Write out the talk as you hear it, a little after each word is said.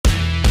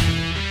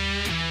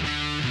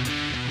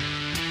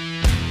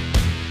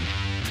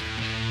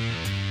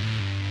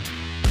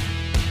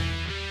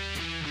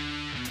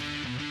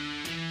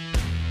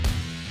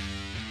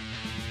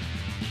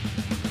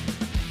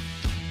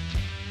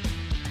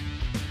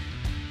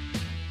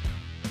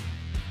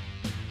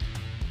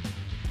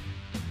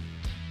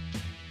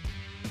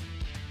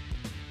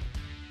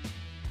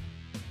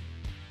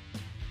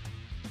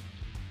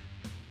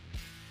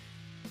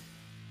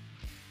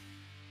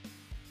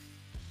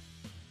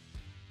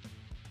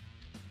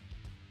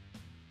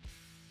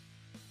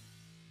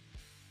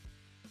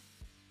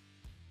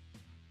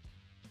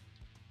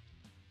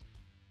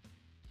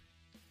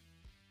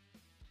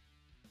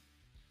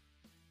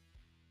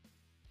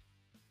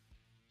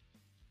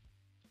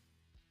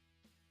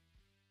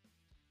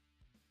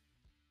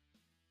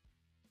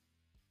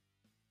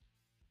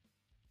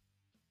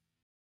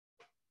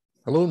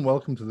Hello and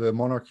welcome to the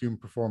Monarch Human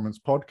Performance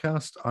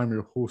Podcast. I'm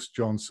your host,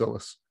 John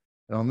Sillis.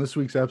 And on this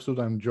week's episode,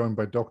 I'm joined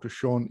by Dr.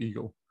 Sean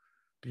Eagle.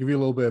 To give you a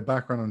little bit of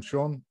background on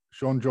Sean,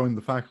 Sean joined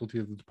the faculty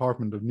of the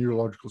Department of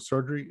Neurological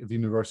Surgery at the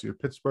University of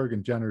Pittsburgh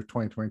in January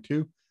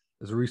 2022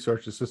 as a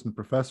research assistant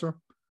professor.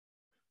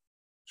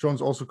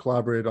 Sean's also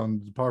collaborated on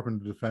the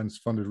Department of Defense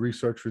funded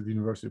research for the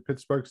University of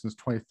Pittsburgh since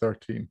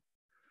 2013.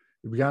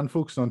 He began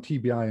focusing on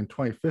TBI in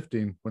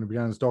 2015 when he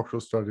began his doctoral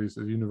studies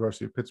at the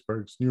University of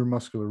Pittsburgh's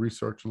Neuromuscular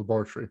Research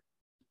Laboratory.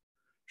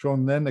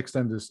 Sean then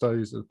extended his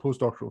studies as a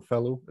postdoctoral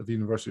fellow at the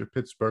University of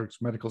Pittsburgh's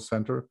Medical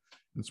Center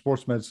and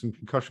Sports Medicine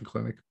Concussion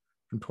Clinic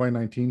from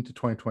 2019 to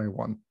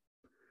 2021.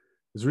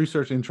 His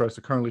research interests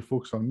are currently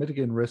focused on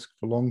mitigating risk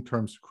for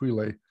long-term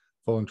sequelae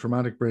following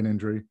traumatic brain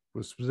injury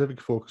with a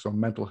specific focus on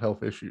mental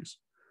health issues.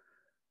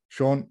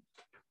 Sean,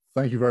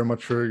 thank you very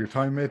much for your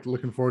time, mate.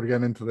 Looking forward to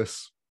getting into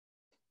this.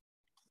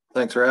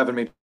 Thanks for having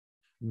me.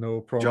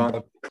 No problem.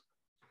 John.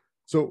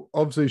 So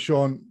obviously,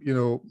 Sean,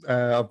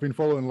 I've been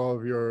following a lot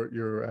of your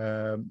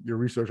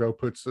research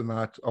outputs and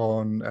that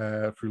on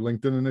through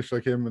LinkedIn initially.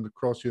 I came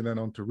across you and then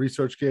onto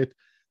ResearchGate.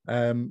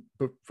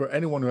 But for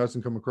anyone who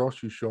hasn't come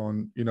across you,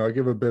 Sean, I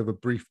give a bit of a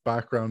brief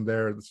background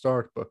there at the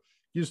start. But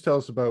you just tell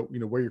us about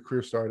where your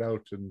career started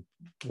out and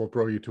what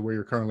brought you to where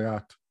you're currently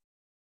at.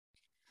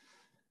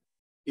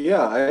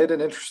 Yeah, I had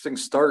an interesting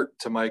start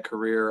to my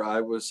career.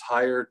 I was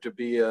hired to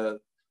be a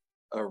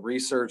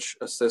research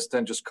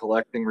assistant, just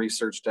collecting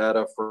research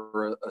data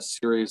for a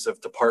series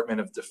of Department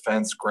of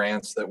Defense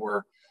grants that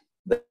were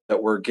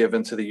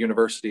given to the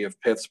University of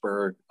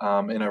Pittsburgh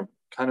in a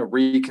kind of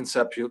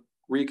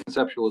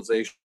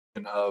reconceptualization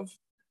of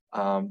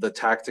the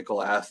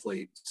tactical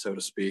athlete, so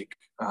to speak,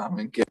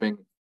 and giving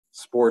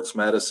sports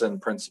medicine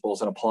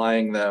principles and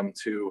applying them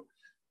to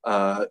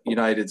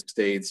United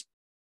States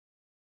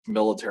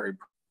military.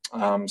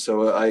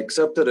 So I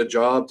accepted a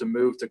job to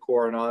move to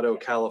Coronado,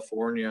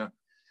 California,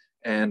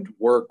 and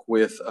work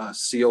with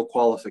SEAL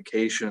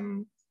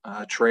qualification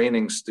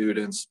training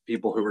students,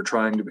 people who were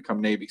trying to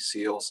become Navy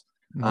SEALs,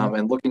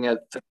 and looking at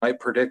might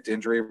predict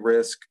injury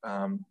risk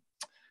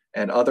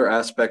and other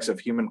aspects of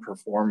human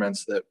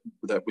performance that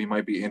we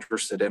might be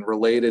interested in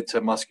related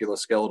to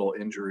musculoskeletal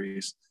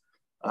injuries.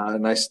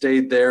 And I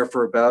stayed there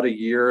for about a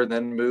year and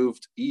then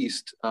moved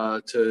east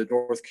to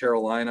North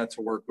Carolina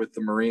to work with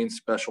the Marine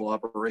Special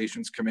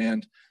Operations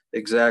Command,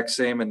 exact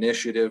same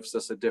initiatives,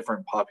 just a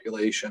different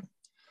population.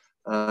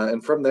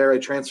 And from there, I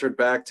transferred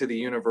back to the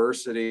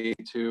university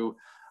to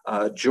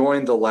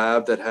join the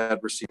lab that had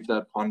received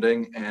that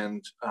funding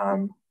and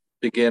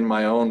begin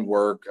my own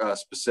work.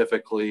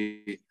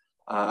 Specifically,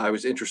 I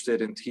was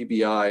interested in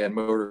TBI and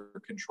motor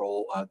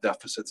control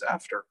deficits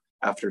after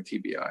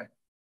TBI.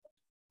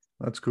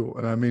 That's cool.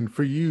 And I mean,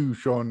 for you,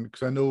 Sean,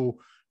 because I know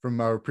from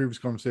our previous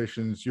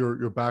conversations,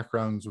 your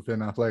background's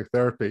within athletic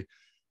therapy.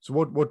 So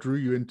what drew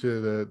you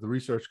into the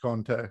research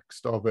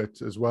context of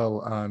it as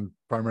well, and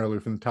primarily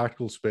within the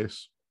tactical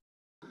space?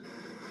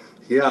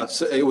 Yeah,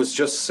 so it was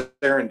just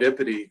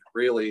serendipity,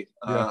 really.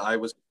 Yeah. I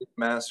was a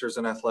master's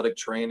in athletic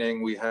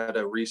training. We had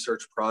a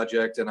research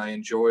project, and I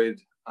enjoyed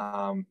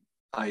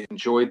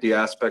the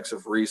aspects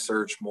of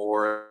research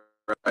more,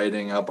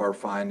 writing up our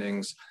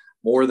findings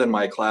more than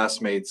my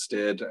classmates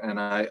did. And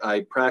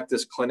I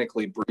practiced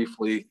clinically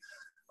briefly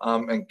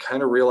and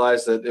kind of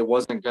realized that it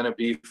wasn't going to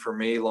be for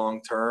me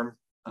long term.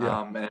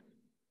 And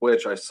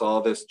which I saw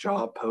this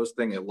job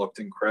posting, it looked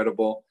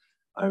incredible.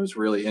 I was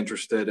really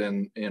interested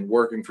in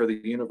working for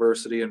the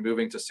university and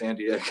moving to San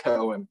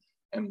Diego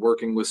and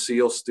working with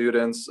SEAL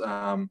students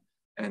and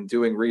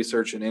doing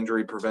research and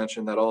injury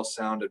prevention. That all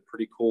sounded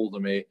pretty cool to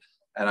me.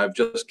 And I've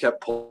just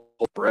kept pulling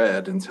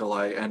bread until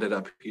I ended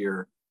up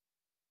here.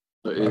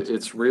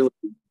 It's really,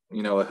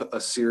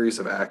 a series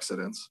of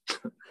accidents.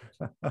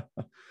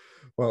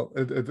 Well,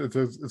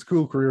 it's a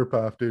cool career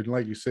path, dude. And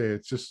like you say,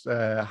 it's just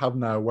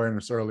having that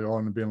awareness early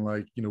on and being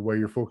like, where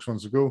your focus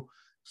wants to go.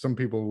 Some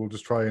people will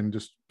just try and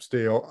just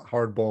stay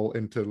hardball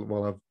into,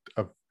 well,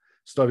 I've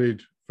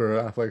studied for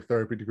an athletic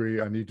therapy degree.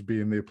 I need to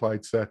be in the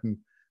applied setting.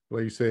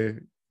 Like you say,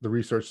 the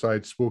research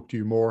side spoke to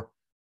you more,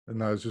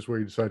 and that is just where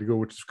you decided to go,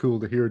 which is cool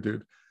to hear,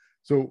 dude.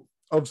 So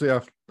obviously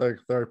athletic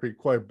therapy,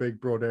 quite a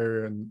big, broad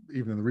area, and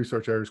even in the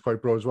research area is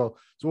quite broad as well.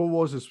 So what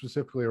was it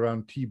specifically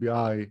around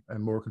TBI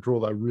and motor control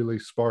that really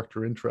sparked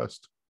your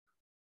interest?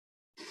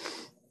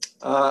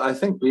 I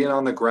think being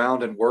on the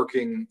ground and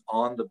working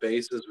on the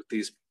bases with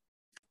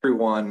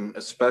everyone,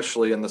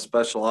 especially in the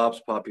special ops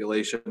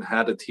population,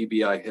 had a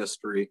TBI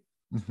history.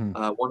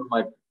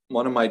 One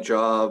of my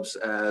jobs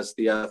as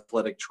the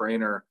athletic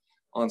trainer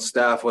on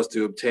staff was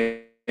to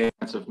obtain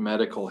of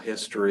medical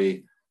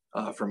history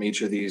from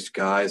each of these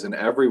guys, and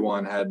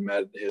everyone had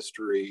med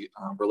history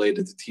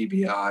related to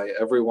TBI.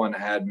 Everyone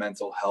had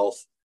mental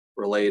health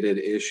related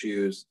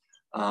issues,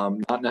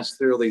 not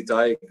necessarily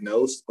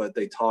diagnosed, but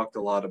they talked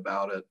a lot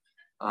about it.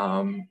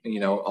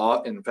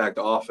 In fact,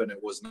 often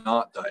it was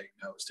not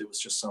diagnosed. It was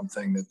just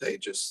something that they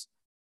just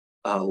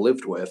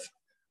lived with.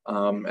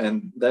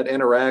 And that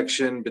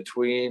interaction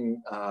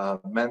between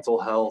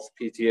mental health,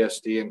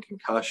 PTSD, and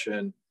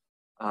concussion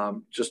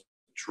just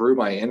drew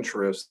my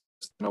interest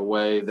in a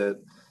way that,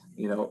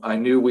 I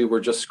knew we were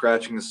just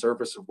scratching the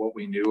surface of what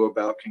we knew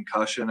about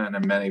concussion, and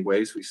in many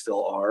ways we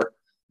still are.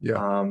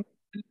 Yeah.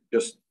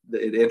 Just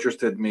it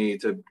interested me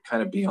to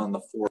kind of be on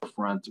the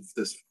forefront of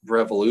this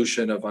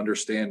revolution of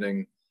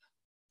understanding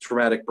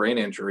traumatic brain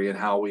injury and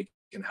how we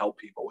can help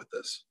people with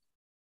this.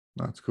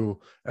 That's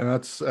cool. And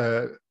that's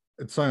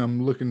it's something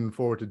I'm looking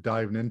forward to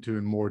diving into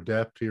in more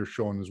depth here,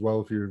 Sean, as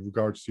well, for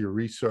regards to your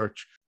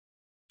research.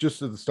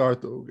 Just at the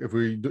start, though, if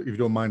you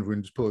don't mind, we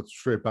can just pull it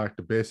straight back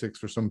to basics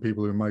for some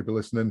people who might be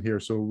listening here.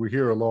 So we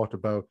hear a lot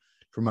about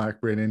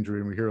traumatic brain injury,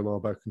 and we hear a lot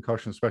about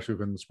concussion, especially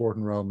within the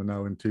sporting realm and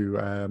now into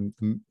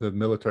the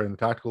military and the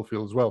tactical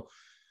field as well.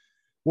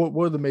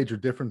 What are the major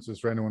differences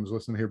for anyone who's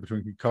listening here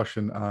between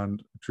concussion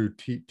and true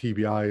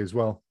TBI as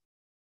well?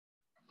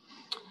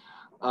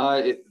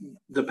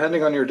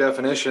 Depending on your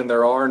definition,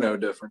 there are no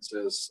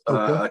differences.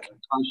 Okay. A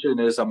concussion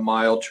is a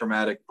mild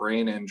traumatic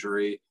brain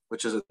injury,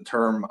 which is a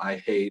term I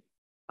hate.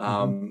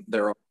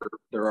 There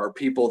are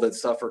people that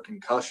suffer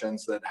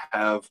concussions that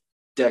have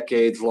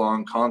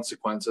decades-long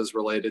consequences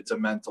related to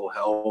mental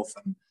health,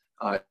 and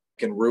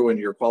can ruin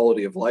your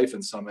quality of life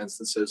in some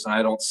instances. And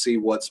I don't see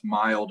what's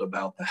mild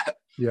about that.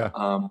 Yeah.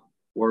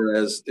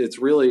 Whereas it's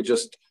really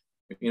just,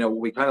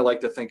 we kind of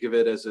like to think of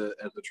it as a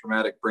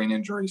traumatic brain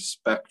injury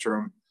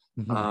spectrum.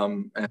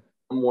 And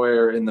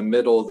somewhere in the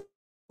middle,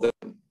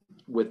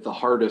 with the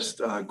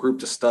hardest group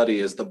to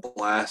study, is the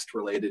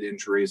blast-related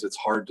injuries. It's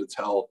hard to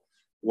tell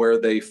where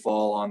they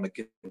fall on the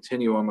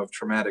continuum of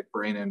traumatic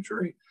brain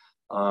injury.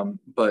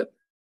 But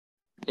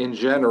in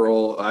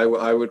general, I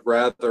would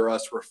rather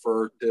us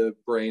refer to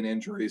brain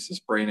injuries as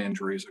brain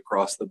injuries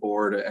across the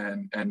board,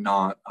 and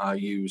not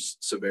use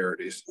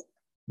severities.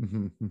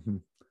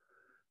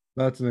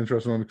 That's an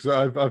interesting one,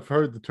 because I've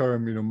heard the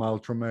term,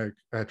 mild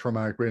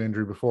traumatic brain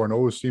injury before, and it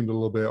always seemed a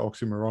little bit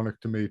oxymoronic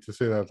to me to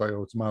say that, like,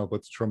 oh, it's mild, but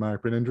it's a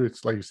traumatic brain injury.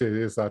 It's like you say, it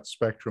is that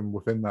spectrum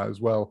within that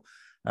as well.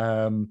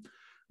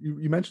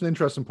 You mentioned an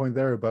interesting point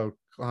there about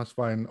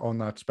classifying on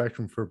that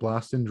spectrum for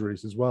blast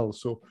injuries as well.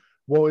 So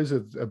what is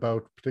it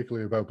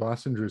particularly about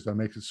blast injuries that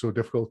makes it so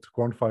difficult to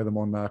quantify them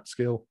on that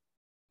scale?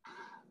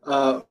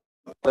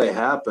 They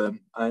happen,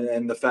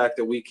 and the fact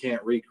that we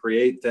can't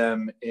recreate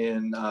them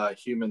in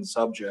human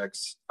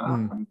subjects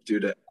due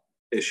to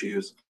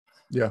issues.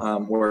 Yeah.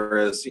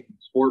 Whereas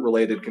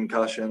sport-related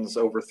concussions,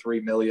 over 3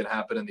 million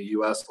happen in the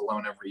U.S.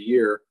 alone every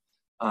year.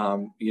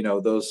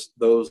 Those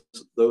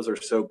are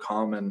so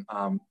common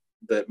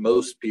that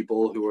most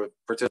people who have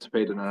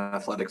participated in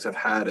athletics have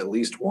had at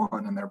least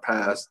one in their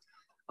past.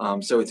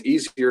 So it's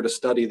easier to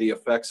study the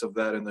effects of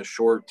that in the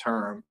short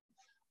term.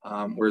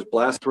 Whereas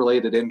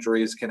blast-related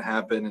injuries can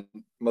happen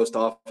most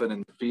often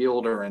in the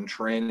field or in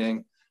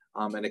training,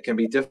 and it can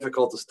be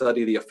difficult to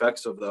study the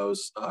effects of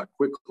those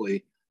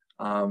quickly.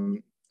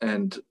 And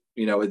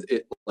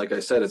like I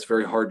said, it's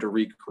very hard to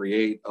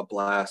recreate a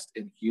blast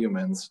in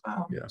humans.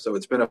 So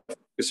it's been a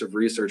focus of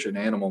research in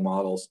animal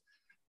models,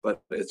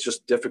 but it's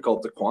just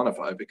difficult to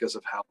quantify because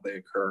of how they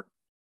occur.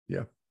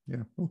 Yeah.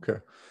 Okay.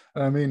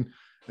 I mean,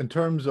 in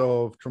terms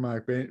of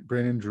traumatic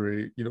brain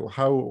injury,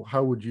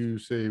 how would you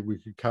say we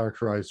could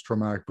characterize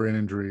traumatic brain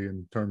injury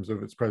in terms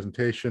of its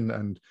presentation?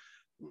 And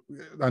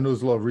I know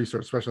there's a lot of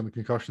research, especially on the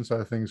concussion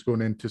side of things,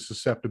 going into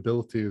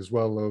susceptibility as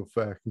well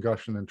of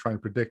concussion, and trying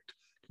to predict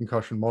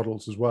concussion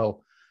models as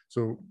well.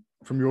 So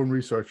from your own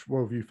research,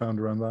 what have you found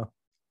around that?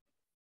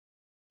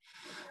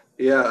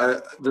 Yeah,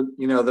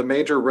 the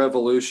major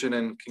revolution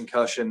in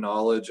concussion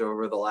knowledge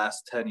over the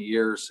last 10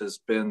 years has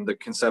been the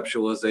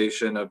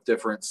conceptualization of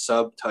different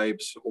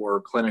subtypes or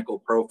clinical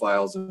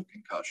profiles of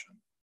concussion,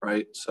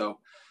 right? So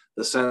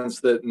the sense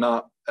that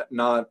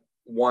not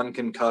one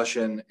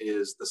concussion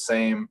is the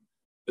same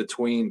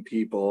between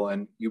people,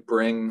 and you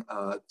bring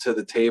to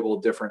the table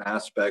different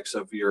aspects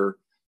of your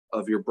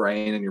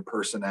brain and your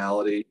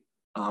personality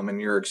and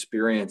your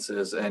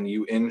experiences, and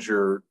you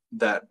injure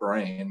that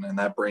brain, and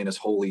that brain is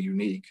wholly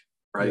unique,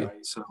 right? Yeah.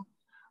 So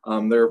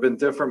there have been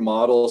different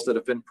models that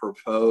have been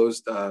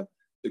proposed.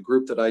 The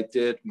group that I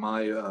did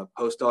my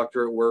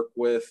postdoctorate work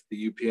with,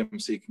 the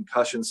UPMC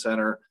Concussion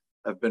Center,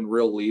 have been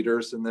real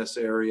leaders in this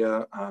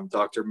area.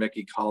 Dr.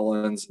 Mickey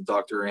Collins and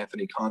Dr.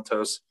 Anthony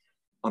Contos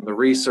on the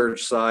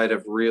research side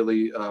have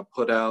really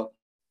put out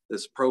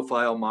this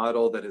profile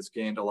model that has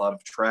gained a lot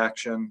of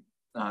traction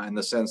in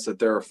the sense that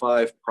there are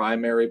 5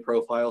 primary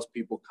profiles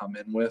people come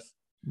in with.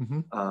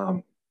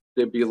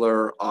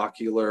 Vestibular,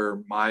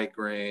 ocular,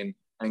 migraine,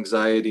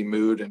 anxiety,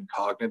 mood, and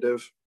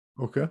cognitive.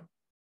 Okay.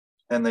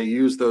 And they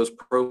use those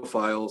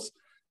profiles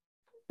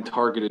in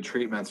targeted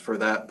treatments for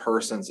that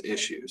person's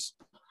issues.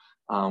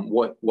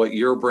 What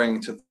you're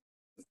bringing to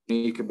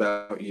unique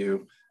about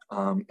you,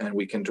 and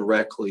we can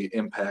directly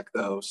impact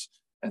those.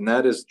 And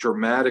that is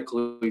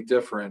dramatically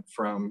different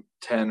from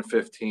 10,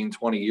 15,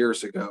 20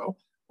 years ago,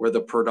 where the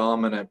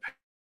predominant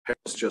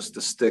was just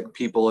to stick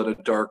people in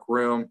a dark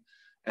room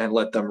and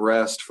let them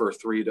rest for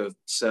 3 to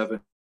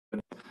 7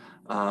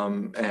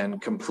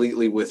 and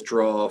completely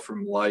withdraw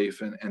from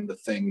life and the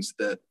things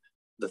that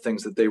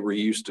they were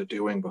used to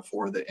doing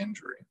before the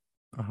injury.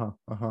 Uh-huh,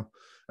 uh-huh.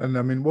 And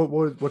I mean,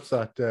 what's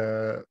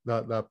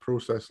that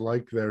process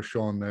like there,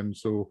 Sean? Then,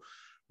 so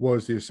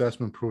was the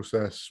assessment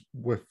process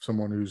with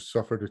someone who's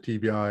suffered a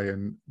TBI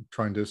and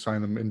trying to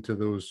assign them into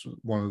those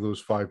one of those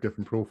five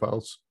different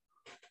profiles?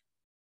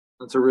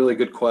 That's a really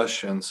good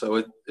question.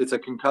 So it's a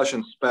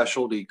concussion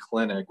specialty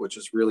clinic, which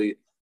is really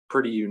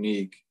pretty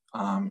unique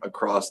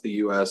across the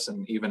U.S.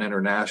 and even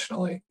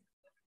internationally.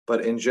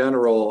 But in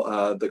general,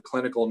 the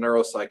clinical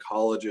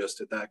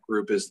neuropsychologist at that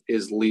group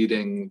is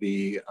leading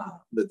the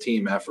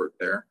team effort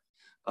there.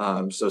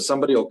 So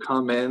somebody will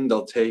come in,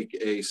 they'll take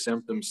a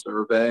symptom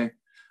survey,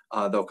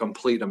 they'll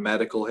complete a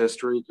medical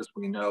history because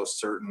we know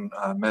certain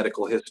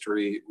medical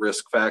history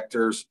risk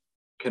factors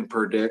can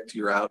predict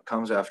your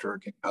outcomes after a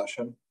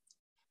concussion.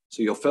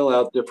 So you'll fill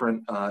out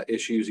different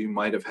issues you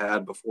might have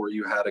had before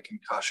you had a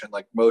concussion,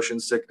 like motion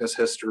sickness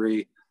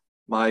history,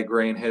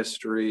 migraine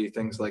history,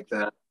 things like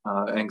that,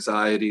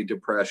 anxiety,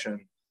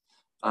 depression.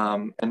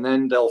 And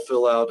then they'll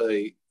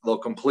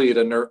complete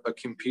a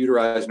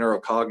computerized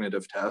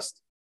neurocognitive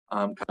test,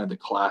 kind of the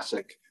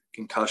classic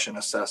concussion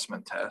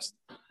assessment test.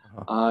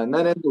 And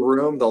then in the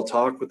room, they'll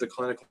talk with the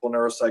clinical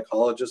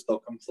neuropsychologist. They'll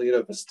complete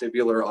a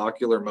vestibular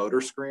ocular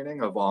motor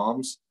screening, a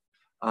VOMS,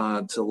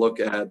 to look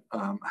at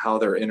how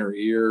their inner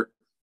ear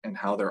and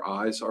how their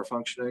eyes are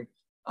functioning.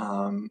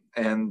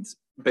 And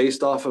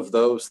based off of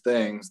those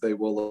things, they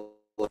will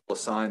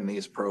assign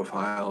these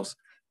profiles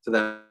to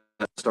that,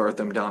 start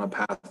them down a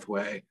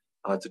pathway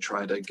to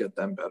try to get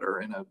them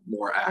better in a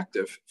more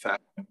active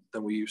fashion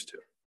than we used to.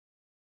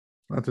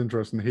 That's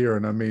interesting to hear.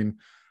 And I mean,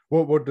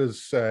 what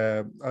does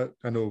I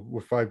know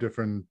with five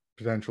different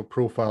potential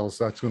profiles,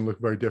 that's going to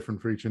look very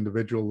different for each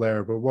individual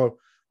there. But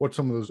what's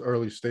some of those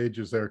early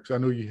stages there? Because I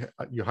know you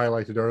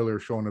highlighted earlier,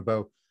 Sean,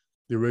 about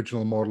the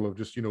original model of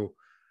just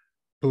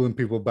pulling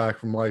people back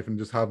from life and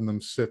just having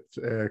them sit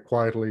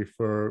quietly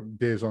for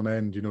days on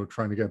end,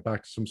 trying to get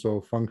back to some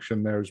sort of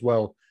function there as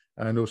well.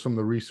 And I know some of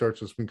the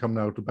research that's been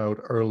coming out about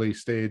early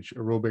stage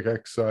aerobic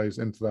exercise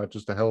into that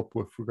just to help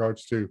with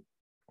regards to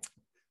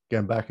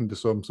getting back into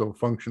some sort of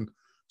function.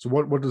 So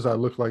what does that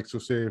look like? So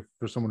say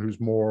for someone who's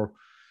more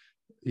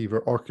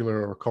either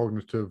ocular or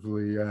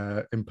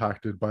cognitively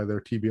impacted by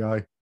their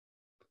TBI.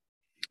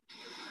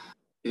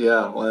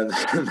 Yeah, well,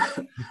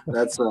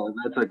 that's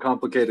a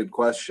complicated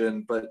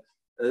question, but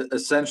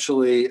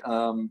essentially,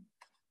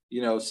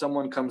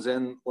 someone comes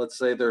in. Let's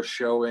say they're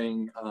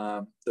showing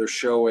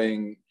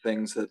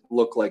things that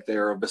look like they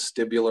are a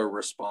vestibular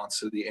response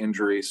to the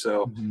injury.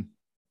 So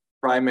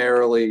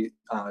primarily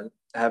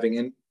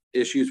having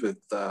issues with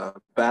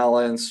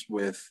balance,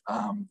 with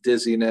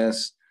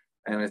dizziness,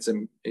 and it's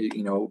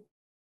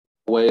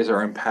ways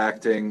are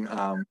impacting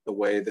the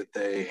way that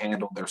they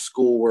handle their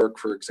schoolwork,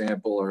 for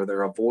example, or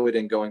they're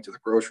avoiding going to the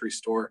grocery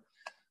store.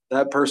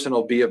 That person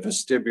will be a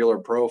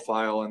vestibular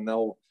profile, and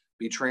they'll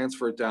be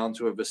transferred down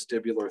to a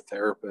vestibular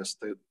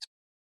therapist to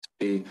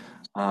be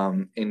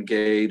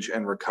engage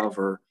and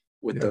recover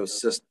with those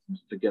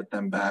systems to get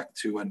them back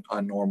to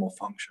a normal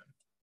function.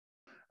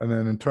 And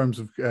then in terms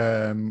of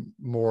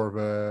more of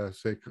a,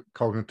 say,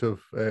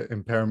 cognitive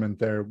impairment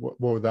there, what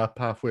would that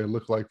pathway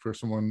look like for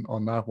someone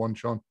on that one,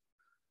 Sean?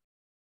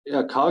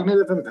 Yeah,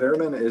 cognitive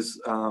impairment is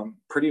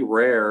pretty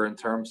rare in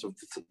terms of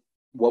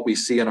what we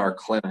see in our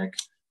clinic.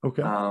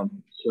 Okay.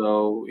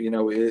 So,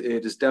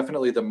 it is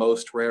definitely the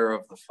most rare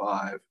of the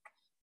five.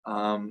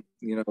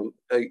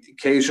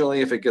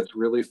 Occasionally, if it gets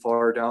really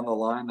far down the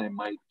line, they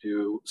might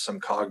do some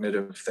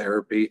cognitive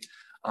therapy.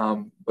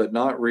 But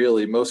not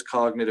really. Most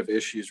cognitive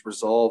issues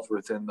resolve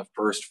within the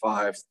first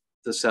 5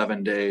 to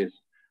 7 days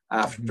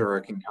after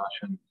a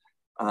concussion.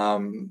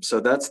 So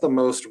that's the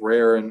most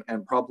rare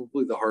and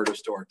probably the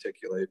hardest to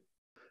articulate.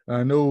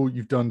 I know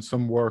you've done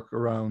some work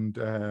around,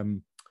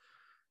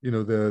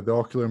 the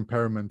ocular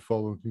impairment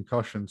following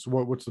concussion. So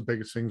what's the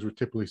biggest things we're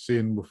typically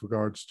seeing with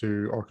regards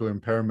to ocular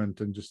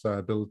impairment and just the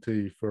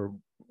ability for,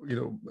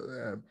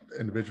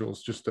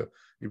 individuals just to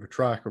either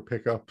track or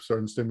pick up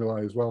certain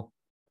stimuli as well?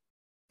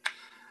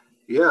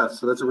 Yeah,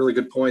 so that's a really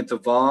good point. The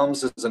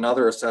VOMS is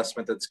another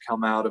assessment that's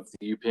come out of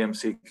the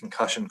UPMC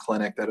concussion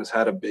clinic that has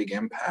had a big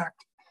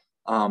impact.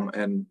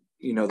 And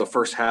the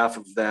first half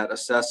of that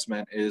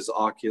assessment is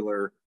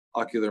ocular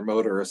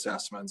motor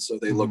assessments. So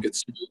they look at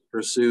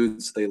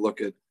pursuits, they look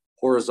at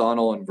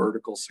horizontal and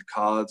vertical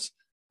saccades,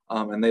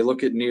 and they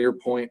look at near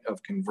point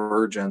of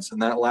convergence.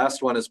 And that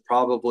last one is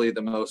probably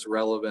the most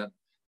relevant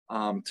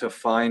to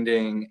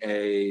finding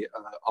a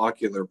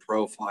ocular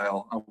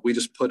profile. We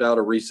just put out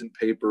a recent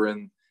paper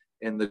in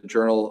the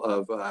Journal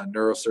of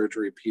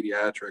Neurosurgery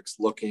Pediatrics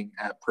looking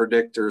at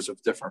predictors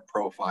of different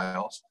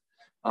profiles.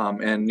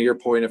 And near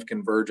point of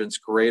convergence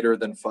greater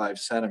than 5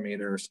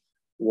 centimeters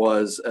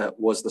was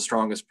the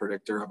strongest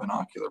predictor of an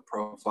ocular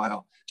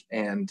profile.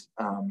 And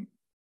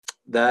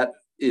that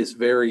is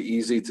very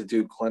easy to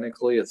do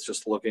clinically. It's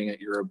just looking at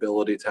your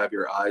ability to have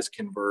your eyes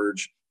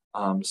converge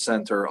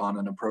center on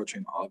an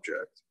approaching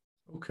object.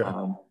 Okay.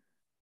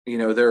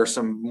 There are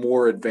some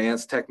more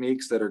advanced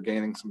techniques that are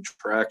gaining some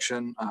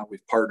traction.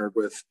 We've partnered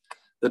with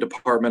the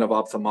Department of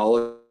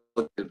Ophthalmology,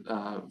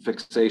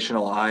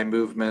 fixational eye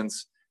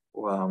movements,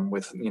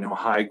 with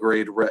high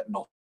grade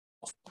retinal.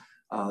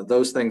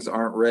 Those things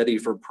aren't ready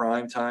for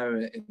prime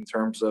time in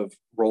terms of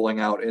rolling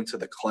out into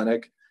the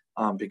clinic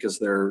because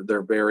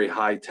they're very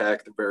high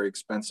tech, they're very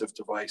expensive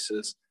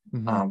devices,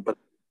 but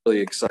really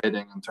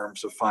exciting in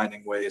terms of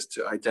finding ways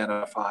to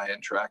identify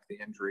and track the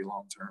injury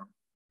long term.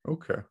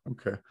 Okay.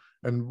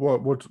 And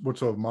what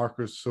sort of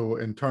markers? So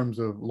in terms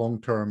of long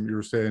term,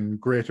 you're saying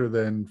greater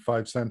than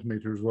 5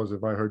 centimeters was,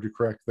 if I heard you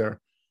correct there,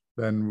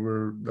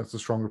 then that's a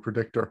stronger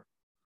predictor.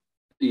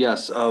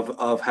 Yes,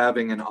 of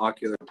having an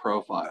ocular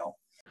profile.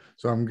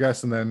 So I'm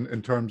guessing then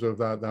in terms of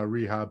that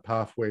rehab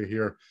pathway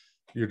here,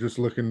 you're just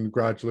looking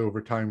gradually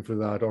over time for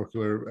that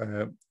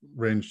ocular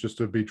range just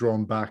to be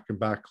drawn back and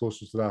back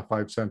closer to that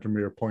 5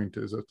 centimeter point,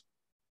 is it?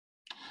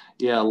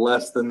 Yeah,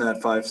 less than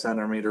that 5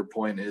 centimeter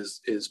point is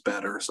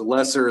better. So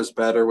lesser is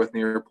better with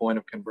near point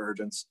of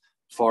convergence.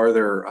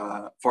 Farther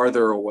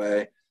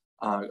away,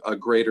 a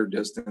greater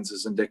distance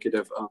is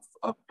indicative of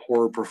a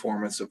poor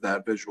performance of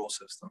that visual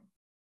system.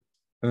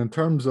 And in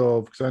terms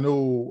of, because I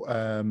know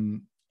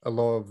a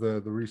lot of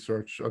the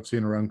research I've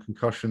seen around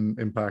concussion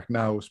impact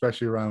now,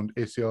 especially around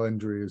ACL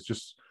injury, is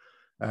just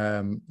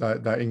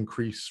that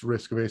increased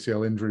risk of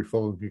ACL injury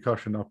following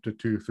concussion up to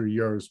 2-3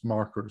 years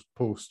markers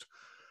post.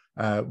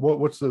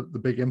 What's the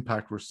big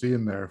impact we're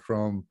seeing there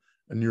from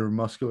a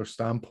neuromuscular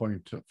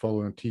standpoint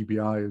following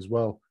TBI as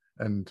well?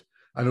 And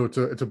I know it's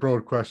a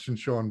broad question,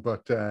 Sean,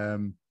 but how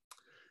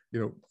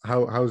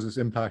is this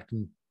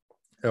impacting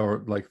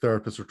or like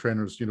therapists or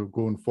trainers,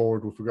 going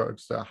forward with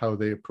regards to how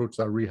they approach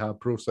that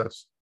rehab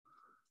process?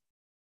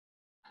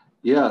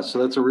 Yeah, so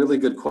that's a really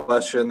good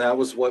question. That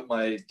was what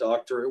my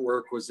doctorate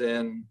work was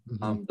in.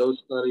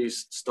 Those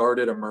studies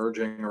started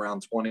emerging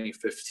around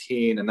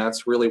 2015, and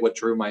that's really what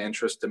drew my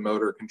interest in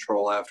motor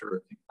control after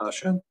a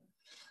concussion.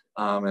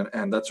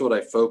 And that's what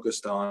I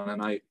focused on.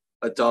 And I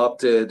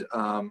adopted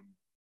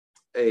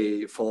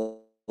a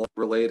philosophy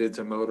related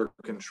to motor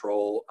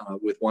control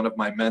with one of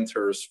my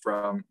mentors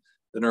from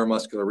the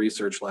Neuromuscular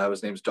Research Lab.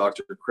 His name's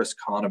Dr. Chris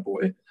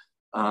Conaboy.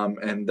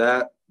 And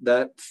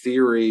that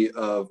theory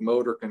of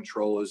motor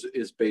control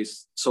is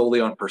based solely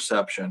on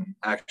perception,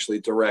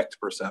 actually direct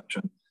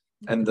perception.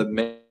 And the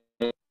main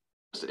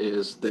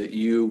is that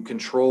you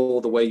control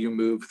the way you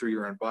move through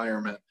your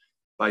environment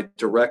by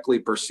directly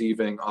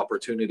perceiving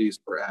opportunities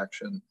for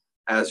action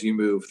as you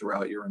move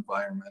throughout your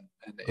environment.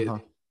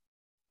 And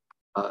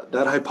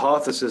that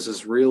hypothesis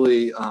is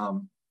really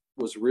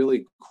was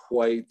really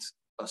quite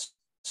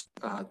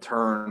a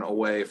turn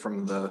away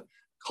from the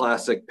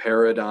classic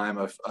paradigm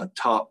of a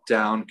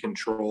top-down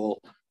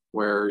control,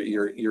 where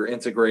you're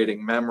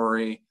integrating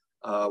memory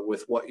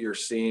with what you're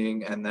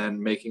seeing and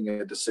then making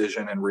a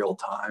decision in real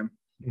time.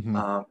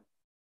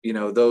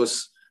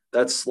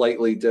 That's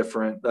slightly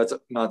different. That's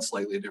not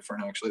slightly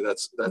different, actually.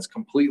 That's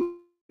completely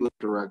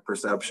direct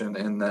perception,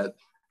 in that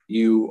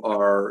you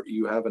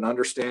have an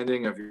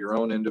understanding of your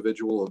own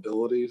individual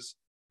abilities.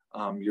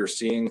 You're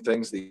seeing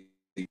things that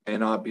you may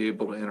not be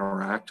able to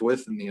interact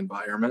with in the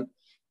environment.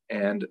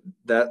 And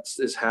that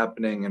is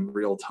happening in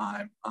real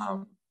time,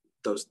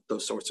 those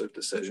sorts of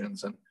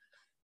decisions. And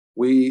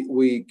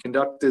we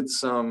conducted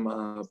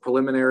some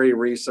preliminary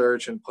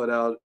research and put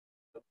out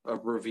a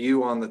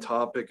review on the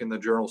topic in the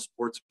journal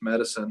Sports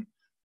Medicine.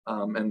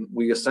 And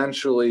we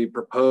essentially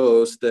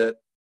proposed that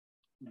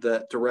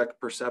direct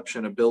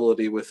perception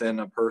ability within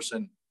a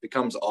person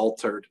becomes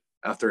altered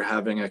after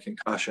having a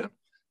concussion.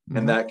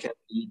 And that can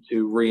lead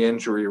to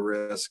re-injury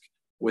risk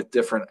with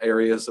different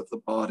areas of the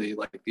body,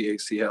 like the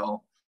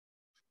ACL,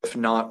 if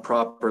not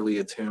properly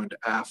attuned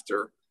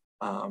after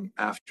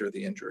the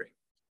injury.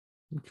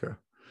 Okay.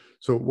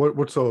 So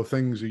what sort of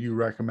things are you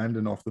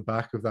recommending off the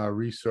back of that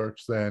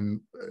research then,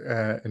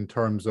 in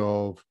terms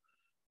of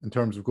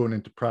going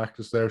into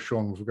practice there,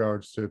 Sean, with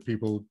regards to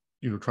people,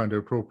 trying to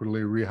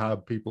appropriately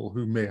rehab people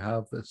who may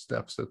have this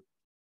deficit?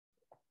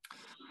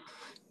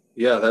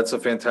 Yeah, that's a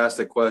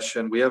fantastic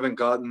question. We haven't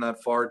gotten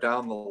that far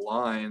down the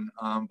line,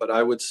 but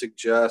I would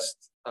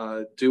suggest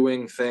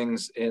doing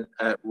things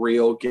at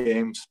real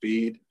game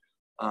speed,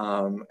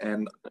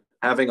 and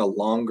having a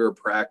longer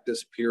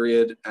practice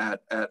period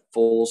at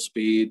full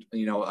speed.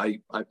 I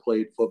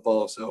played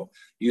football, so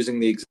using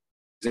the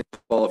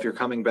example, if you're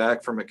coming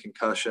back from a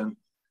concussion,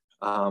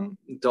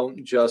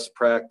 don't just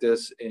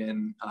practice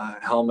in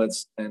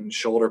helmets and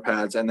shoulder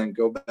pads and then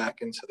go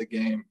back into the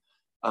game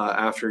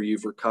after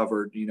you've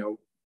recovered.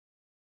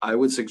 I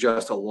would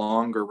suggest a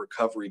longer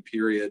recovery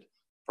period,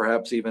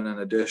 perhaps even an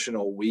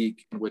additional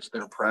week, in which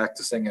they're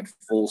practicing at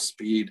full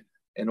speed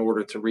in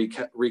order to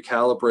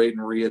recalibrate and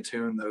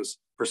reattune those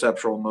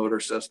perceptual motor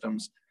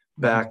systems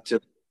back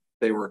to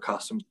they were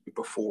accustomed to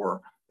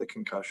before the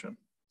concussion.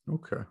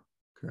 Okay.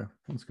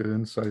 That's good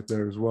insight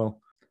there as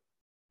well.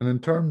 And in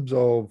terms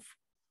of,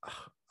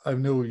 I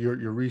know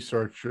your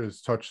research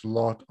has touched a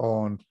lot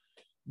on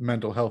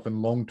mental health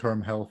and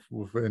long-term health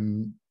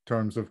within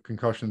terms of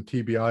concussion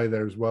TBI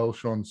there as well,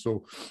 Sean.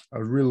 So I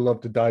would really love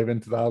to dive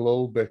into that a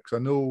little bit, because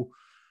I know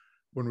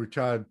when we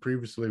chatted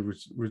previously, we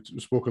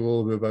spoke a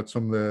little bit about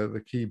some of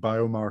the key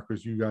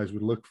biomarkers you guys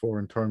would look for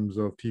in terms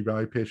of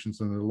TBI patients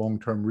and the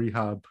long-term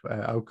rehab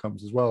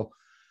outcomes as well.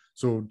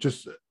 So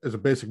just as a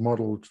basic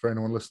model for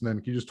anyone listening,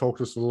 can you just talk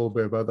to us a little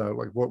bit about that?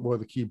 Like what are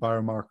the key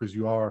biomarkers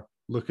you are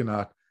looking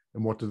at,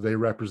 and what do they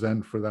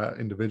represent for that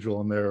individual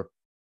and their,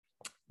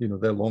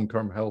 their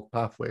long-term health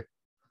pathway?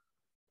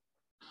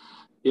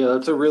 Yeah,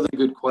 that's a really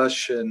good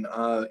question.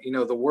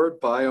 The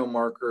word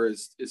biomarker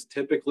is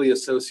typically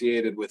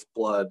associated with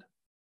blood,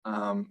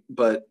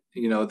 but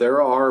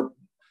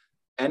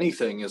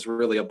anything is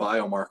really a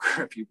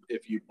biomarker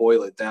if you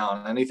boil it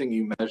down. Anything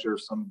you measure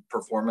some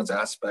performance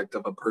aspect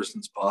of a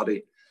person's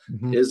body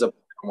is a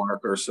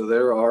biomarker. So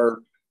there are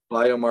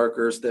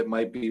biomarkers that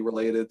might be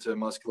related to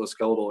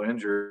musculoskeletal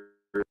injury.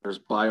 There's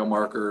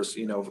biomarkers,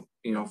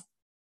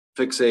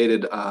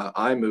 fixated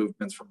eye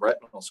movements from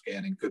retinal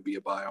scanning could be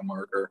a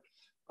biomarker.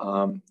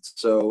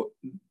 So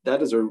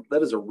that is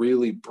a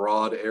really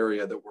broad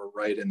area that we're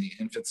right in the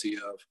infancy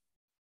of.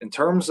 In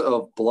terms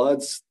of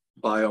blood's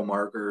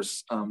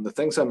biomarkers, the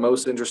things I'm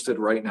most interested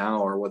right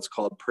now are what's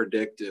called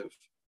predictive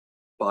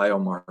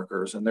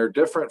biomarkers, and they're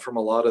different from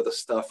a lot of the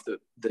stuff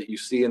that you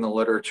see in the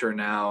literature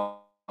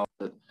now.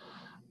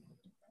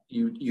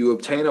 You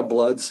obtain a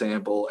blood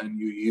sample and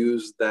you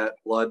use that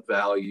blood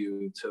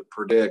value to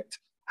predict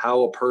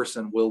how a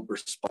person will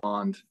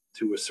respond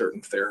to a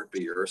certain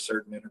therapy or a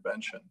certain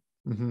intervention.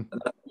 And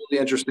that's a really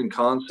interesting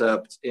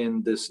concept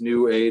in this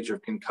new age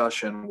of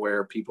concussion,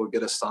 where people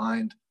get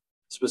assigned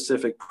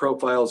specific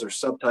profiles or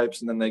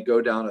subtypes and then they go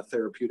down a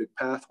therapeutic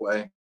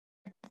pathway.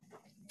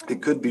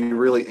 It could be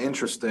really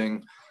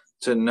interesting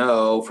to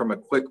know from a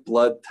quick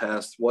blood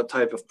test what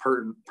type of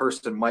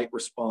person might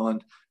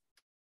respond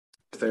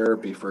to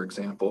therapy, for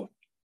example,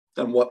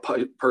 and what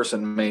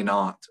person may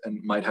not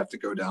and might have to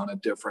go down a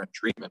different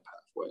treatment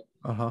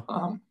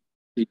pathway.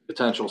 The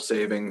potential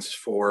savings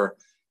for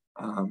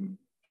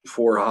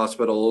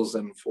hospitals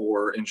and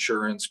for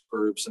insurance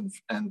groups,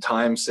 and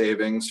time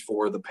savings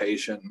for the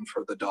patient and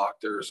for the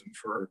doctors and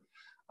for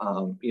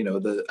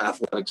the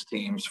athletics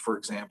teams, for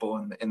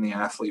example, in the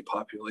athlete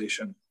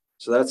population.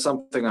 So that's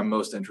something I'm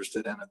most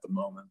interested in at the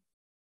moment.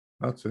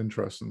 That's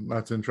interesting.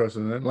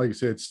 And like you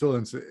say, it's still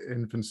in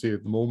infancy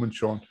at the moment,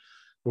 Sean.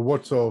 But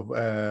what sort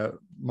of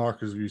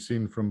markers have you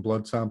seen from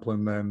blood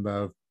sampling then that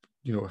have,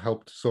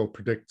 helped sort of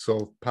predict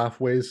sort of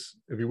pathways,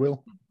 if you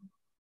will?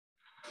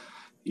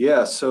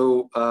 Yeah,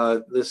 so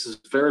this is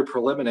very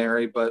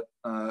preliminary, but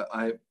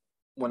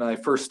when I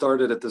first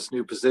started at this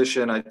new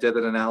position, I did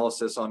an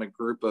analysis on a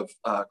group of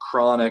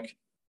chronic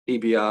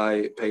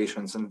TBI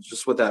patients. And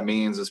just what that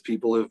means is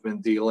people who've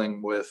been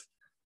dealing with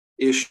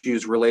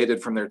issues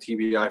related from their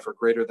TBI for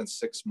greater than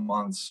 6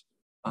 months.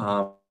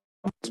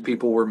 These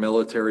people were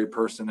military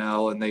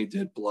personnel, and they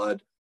did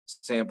blood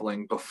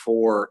sampling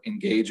before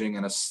engaging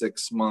in a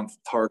 6-month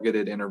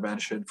targeted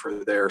intervention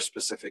for their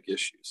specific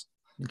issues.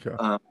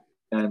 Okay.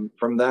 And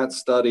from that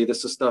study,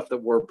 this is stuff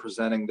that we're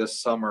presenting this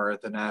summer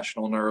at the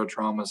National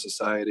Neurotrauma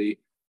Society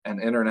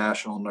and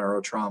International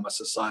Neurotrauma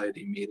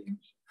Society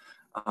meetings.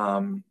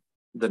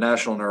 The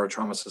National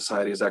Neurotrauma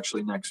Society is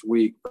actually next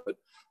week, but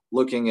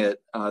looking at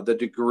the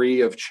degree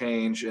of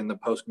change in the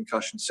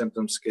post-concussion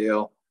symptom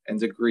scale and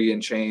degree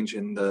and change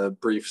in the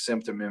brief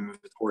symptom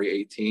inventory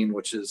 18,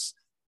 which is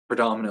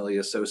predominantly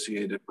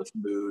associated with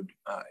mood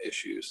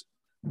issues.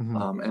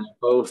 And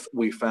both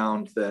we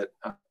found that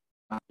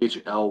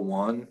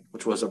HL1,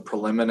 which was a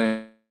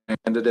preliminary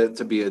candidate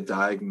to be a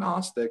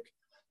diagnostic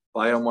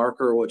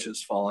biomarker, which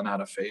has fallen out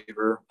of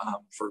favor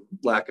for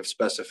lack of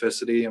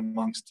specificity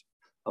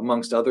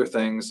amongst other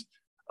things,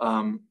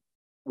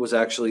 was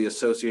actually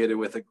associated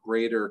with a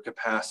greater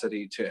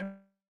capacity to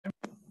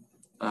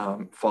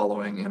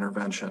following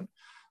intervention,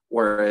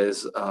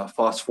 whereas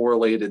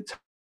phosphorylated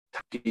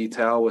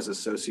p-tau was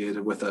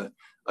associated with a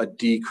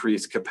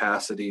decreased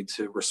capacity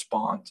to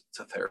respond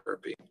to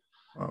therapy.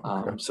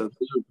 Okay. So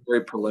these are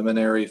very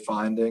preliminary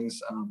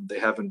findings. They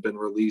haven't been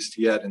released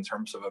yet in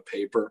terms of a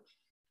paper,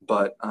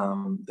 but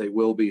they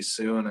will be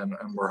soon, and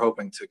we're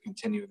hoping to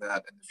continue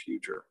that in the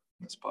future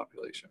in this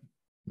population.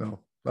 No,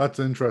 that's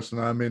interesting.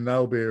 I mean,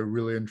 that'll be a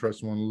really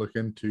interesting one to look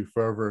into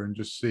further and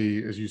just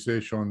see, as you say,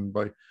 Sean,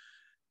 by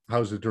how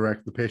does it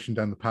direct the patient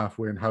down the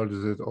pathway, and how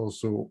does it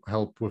also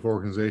help with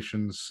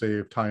organizations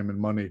save time and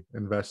money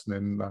investing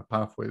in that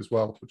pathway as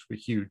well, which would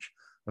be huge.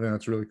 I think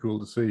that's really cool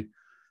to see.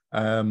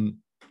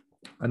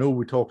 I know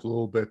we talked a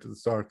little bit at the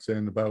start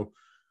saying about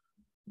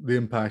the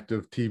impact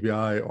of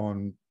TBI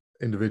on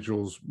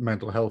individuals'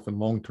 mental health and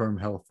long-term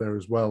health there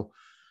as well.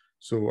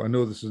 So I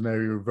know this is an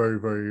area you're very,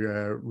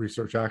 very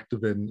research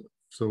active in.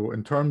 So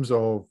in terms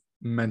of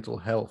mental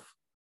health,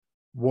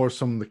 what are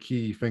some of the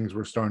key things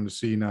we're starting to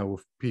see now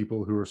with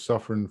people who are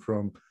suffering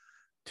from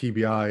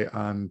TBI?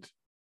 And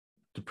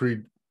to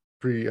pre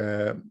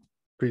to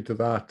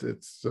that,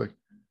 it's like,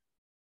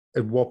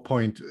 at what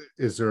point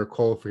is there a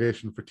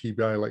qualification for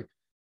TBI? Like,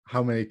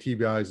 how many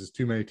TBIs is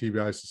too many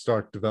TBIs to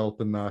start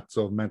developing that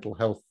sort of mental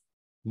health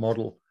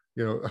model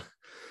you know,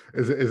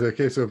 is it a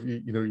case of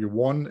you're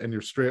one and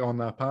you're straight on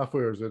that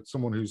pathway, or is it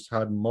someone who's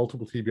had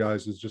multiple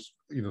TBIs is just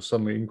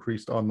suddenly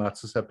increased on that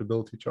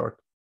susceptibility chart?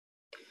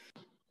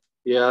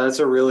 Yeah, that's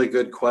a really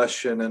good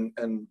question,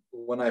 and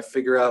when I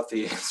figure out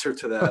the answer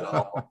to that,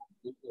 I'll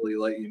hopefully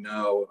let you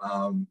know.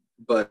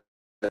 But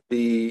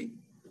the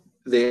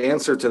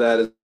answer to that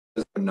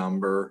is a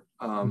number.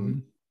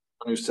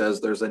 Who says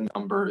there's a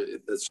number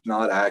that's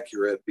not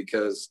accurate,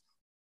 because,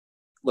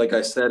 like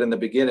I said in the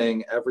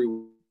beginning,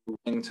 everyone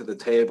brings to the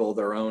table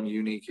their own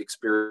unique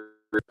experience,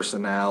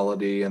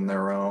 personality, and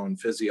their own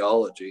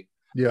physiology.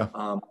 Yeah.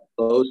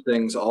 Those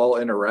things all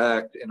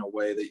interact in a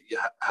way that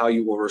how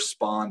you will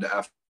respond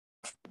after.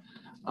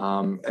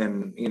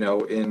 And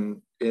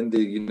in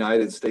the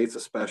United States,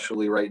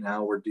 especially right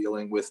now, we're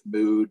dealing with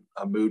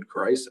a mood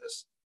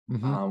crisis,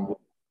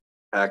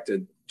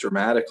 impacted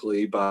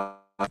dramatically by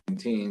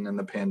COVID-19 and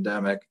the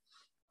pandemic.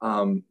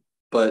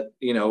 But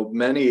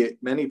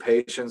many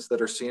patients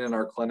that are seen in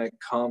our clinic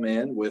come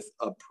in with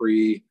a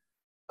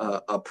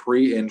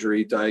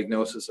pre-injury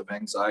diagnosis of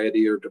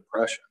anxiety or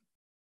depression,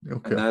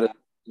 and that is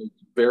a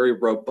very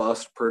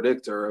robust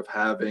predictor of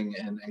having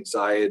an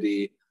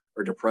anxiety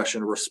or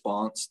depression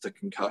response to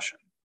concussion,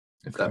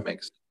 if that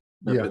makes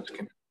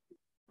sense.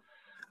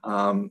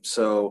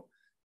 So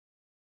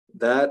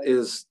that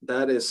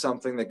is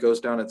something that goes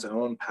down its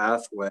own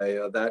pathway.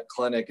 That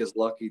clinic is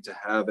lucky to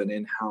have an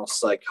in-house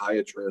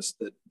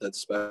psychiatrist that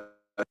specializes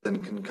in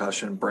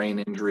concussion, brain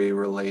injury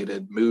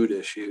related mood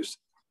issues.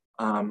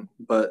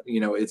 But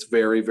it's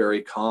very,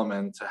 very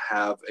common to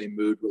have a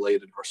mood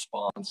related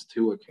response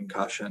to a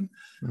concussion.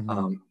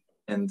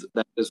 And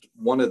that is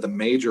one of the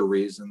major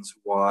reasons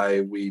why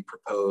we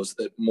propose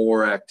that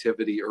more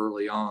activity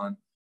early on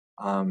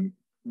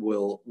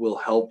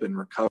will help in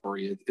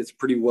recovery. It's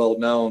pretty well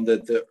known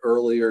that the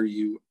earlier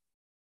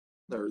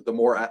the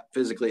more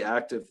physically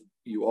active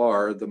you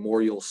are, the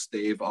more you'll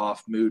stave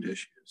off mood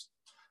issues.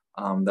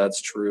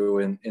 That's true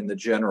in the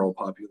general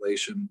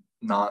population,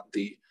 not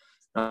the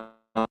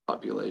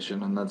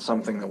population. And that's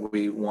something that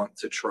we want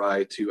to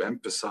try to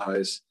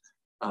emphasize.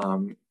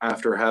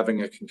 After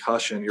having a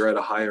concussion, you're at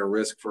a higher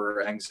risk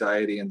for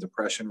anxiety and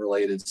depression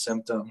related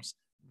symptoms.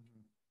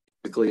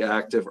 Physically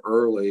active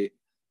early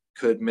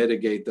could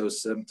mitigate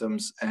those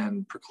symptoms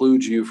and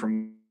preclude you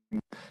from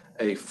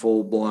a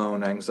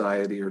full-blown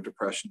anxiety or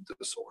depression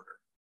disorder.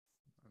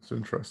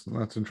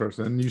 That's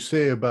interesting. And you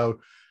say about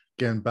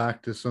getting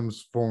back to some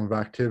form of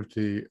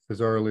activity as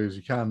early as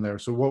you can there.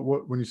 So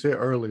what when you say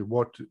early,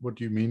 what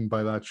do you mean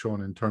by that,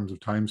 Sean, in terms of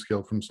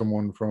timescale from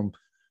someone from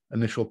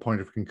initial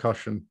point of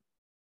concussion?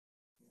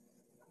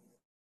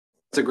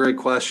 It's a great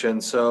question.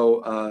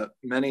 So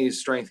many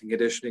strength and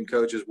conditioning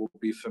coaches will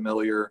be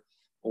familiar,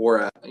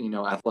 or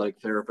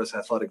athletic therapists,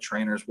 athletic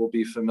trainers will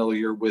be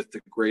familiar with the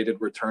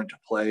graded return to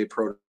play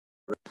protocol,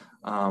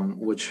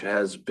 which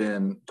has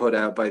been put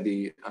out by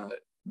the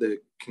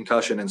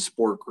concussion and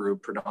sport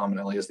group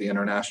predominantly as the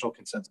international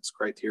consensus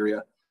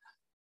criteria.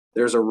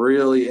 There's a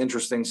really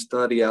interesting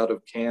study out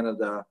of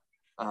Canada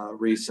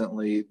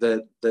recently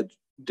that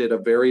did a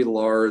very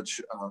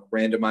large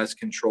randomized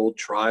controlled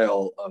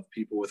trial of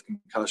people with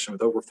concussion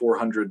with over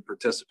 400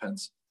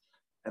 participants.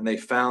 And they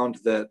found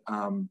that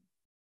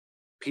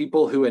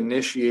people who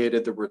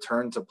initiated the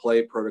return to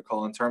play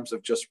protocol in terms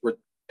of just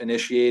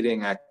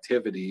initiating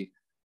activity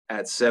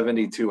at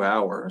 72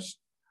 hours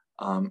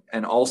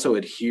and also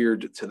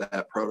adhered to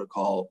that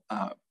protocol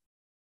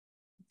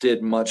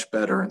did much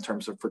better in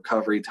terms of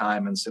recovery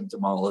time and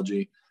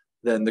symptomology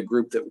than the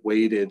group that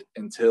waited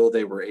until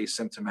they were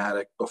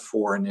asymptomatic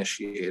before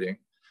initiating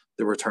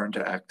the return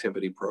to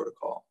activity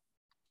protocol.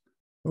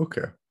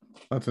 Okay,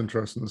 that's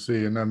interesting to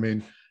see. And I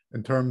mean,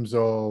 in terms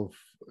of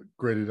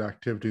graded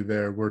activity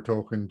there, we're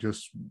talking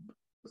just,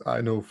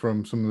 I know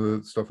from some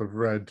of the stuff I've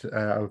read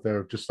out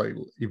there, just like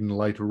even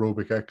light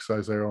aerobic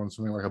exercise there on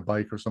something like a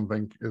bike or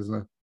something, isn't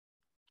it?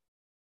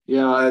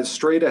 Yeah,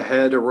 straight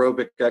ahead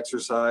aerobic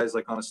exercise,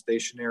 like on a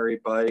stationary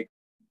bike,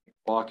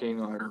 walking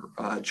or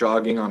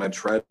jogging on a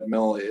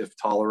treadmill, if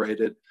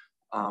tolerated,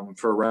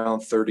 for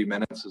around 30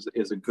 minutes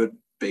is a good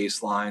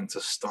baseline to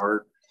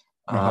start.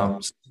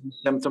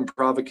 Symptom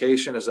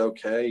provocation is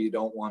okay. You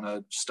don't want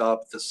to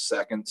stop the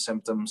second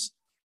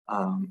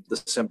the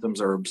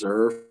symptoms are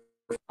observed.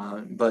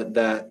 But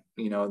that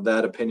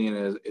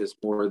opinion is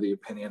more the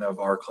opinion of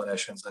our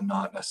clinicians and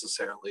not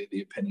necessarily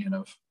the opinion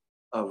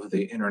of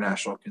the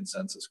international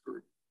consensus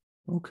group.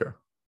 Okay.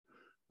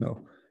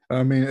 No,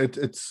 I mean,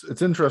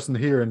 it's interesting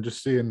to hear and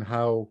just seeing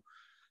how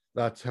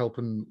that's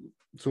helping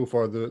so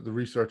far. The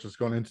research has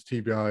gone into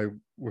TBI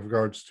with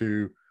regards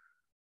to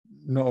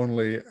not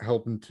only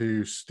helping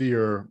to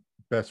steer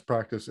best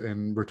practice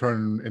in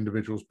returning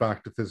individuals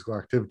back to physical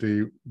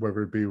activity,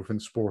 whether it be within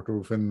sport or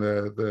within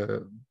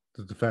the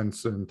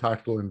defense and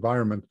tactical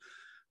environment,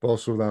 but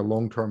also that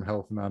long-term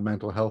health and that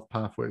mental health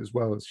pathway as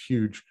well is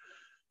huge.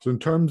 So in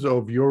terms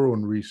of your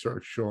own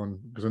research, Sean,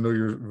 because I know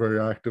you're very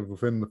active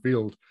within the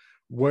field,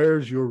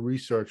 where's your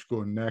research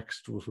going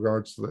next with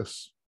regards to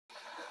this?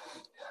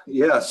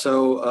 Yeah,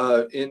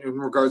 so in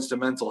regards to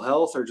mental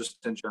health or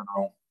just in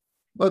general?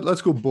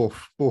 Let's go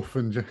both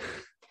and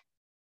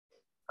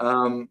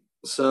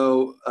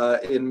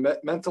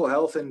Mental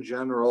health in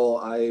general,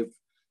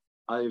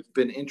 I've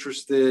been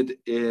interested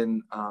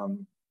in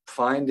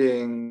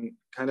finding,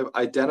 kind of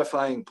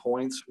identifying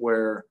points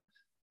where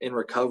in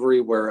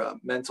recovery where a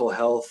mental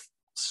health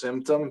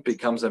symptom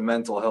becomes a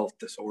mental health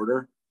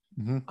disorder.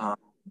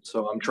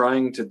 So I'm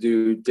trying to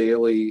do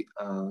daily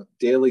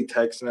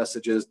text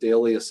messages,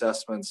 daily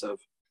assessments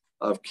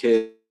of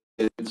kids'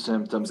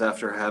 symptoms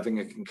after having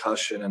a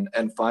concussion,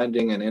 and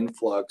finding an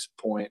influx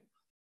point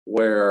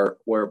where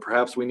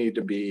perhaps we need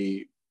to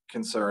be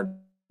concerned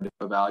to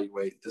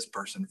evaluate this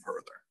person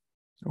further.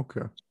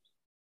 Okay.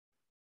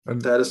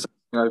 And that is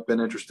something I've been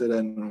interested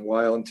in a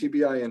while. And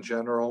TBI in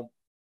general,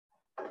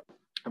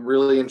 I'm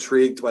really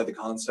intrigued by the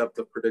concept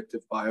of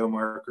predictive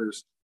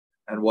biomarkers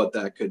and what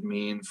that could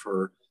mean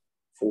for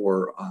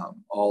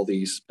all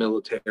these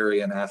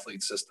military and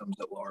athlete systems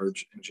at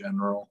large in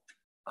general.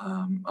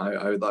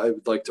 I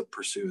would like to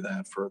pursue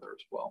that further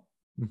as well.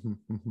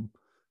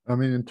 I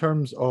mean, in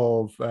terms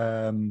of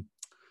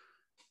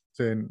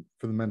saying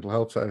for the mental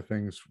health side of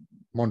things,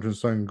 monitoring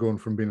something going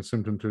from being a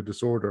symptom to a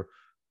disorder,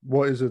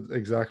 what is it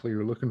exactly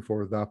you're looking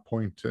for at that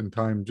point in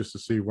time, just to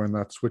see when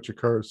that switch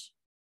occurs?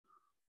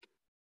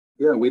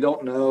 Yeah, we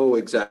don't know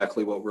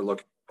exactly what we're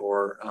looking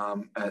for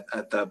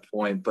at that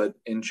point, but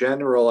in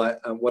general,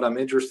 what I'm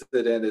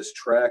interested in is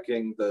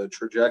tracking the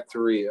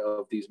trajectory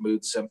of these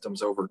mood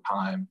symptoms over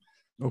time.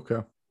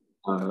 Okay.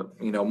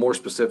 More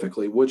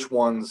specifically, which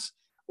ones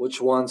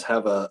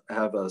have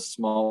a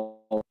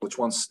small, which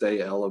ones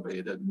stay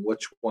elevated, and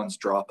which ones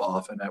drop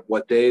off, and at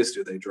what days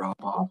do they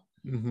drop off?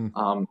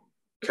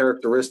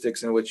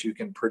 Characteristics in which you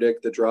can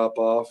predict the drop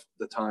off,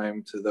 the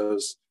time to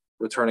those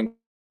returning,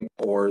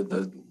 or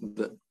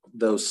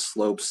those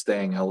slopes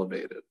staying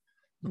elevated.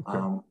 Okay.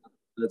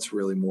 That's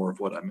really more of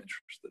what I'm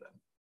interested in.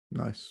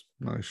 Nice,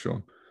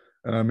 Sean.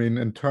 And I mean,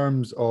 in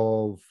terms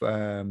of,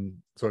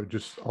 sorry,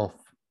 just off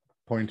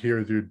point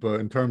here, dude, but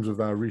in terms of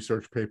that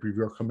research paper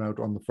you're coming out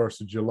on the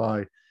 1st of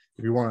July,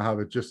 if you want to have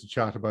it just to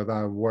chat about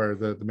that, where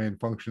the main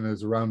function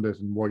is around it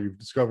and what you've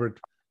discovered,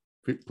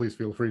 please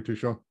feel free to,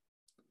 Sean.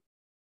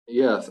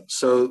 Yeah,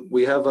 so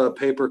we have a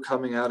paper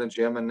coming out in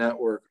JAMA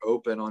Network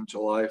Open on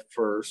July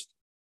 1st.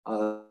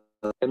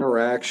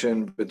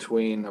 Interaction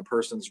between a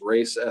person's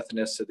race,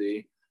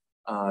 ethnicity,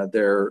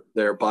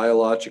 their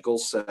biological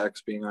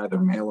sex, being either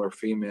male or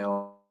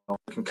female,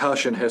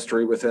 concussion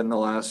history within the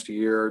last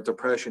year,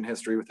 depression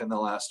history within the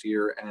last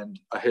year, and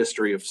a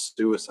history of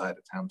suicide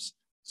attempts.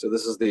 So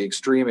this is the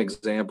extreme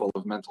example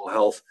of mental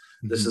health.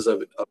 This is a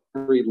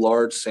very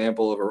large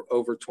sample of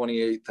over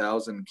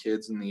 28,000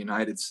 kids in the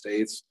United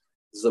States.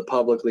 This is a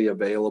publicly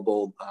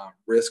available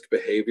risk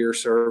behavior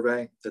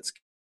survey that's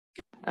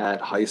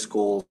at high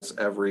schools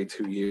every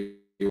 2 years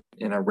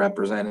in a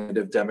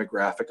representative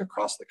demographic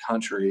across the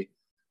country.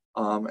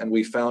 And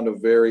we found a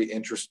very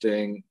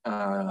interesting,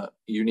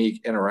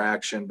 unique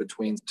interaction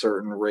between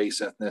certain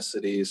race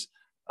ethnicities,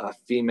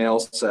 female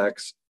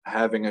sex,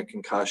 having a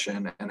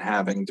concussion, and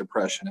having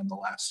depression in the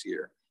last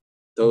year.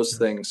 Those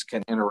things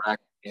can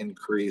interact,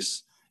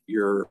 increase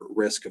your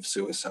risk of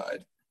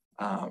suicide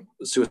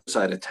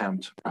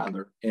attempt,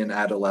 rather, in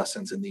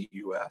adolescents in the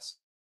U.S.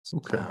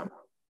 Okay.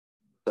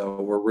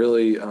 So we're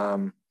really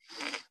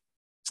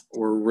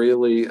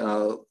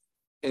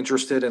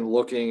interested in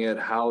looking at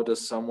how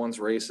does someone's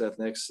race,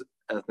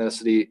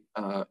 ethnicity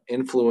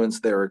influence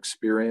their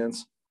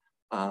experience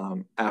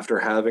after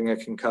having a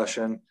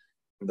concussion.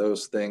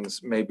 Those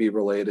things may be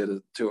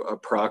related to a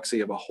proxy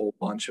of a whole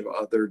bunch of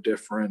other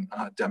different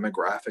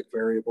demographic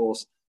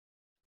variables.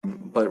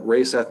 But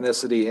race,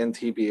 ethnicity, and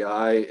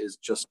TBI is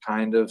just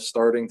kind of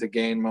starting to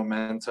gain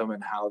momentum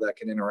and how that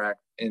can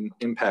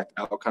impact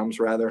outcomes,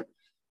 rather.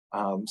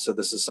 So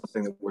this is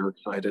something that we're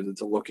excited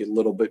to look a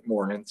little bit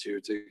more into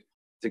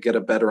to get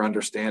a better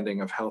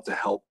understanding of how to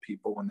help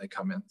people when they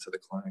come into the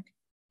clinic.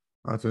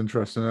 That's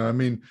interesting. I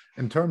mean,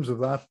 in terms of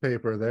that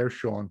paper there,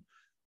 Sean,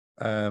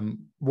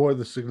 what are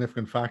the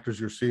significant factors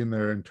you're seeing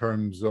there in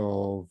terms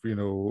of,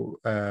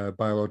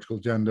 biological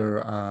gender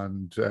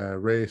and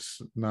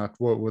race? Not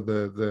what were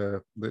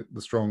the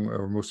strong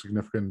or most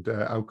significant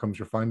outcomes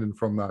you're finding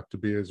from that to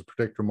be as a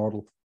predictor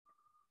model?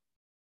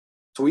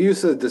 So we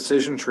use a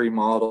decision tree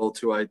model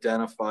to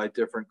identify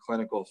different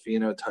clinical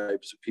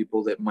phenotypes of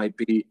people that might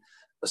be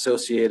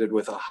associated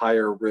with a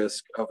higher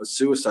risk of a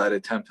suicide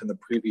attempt in the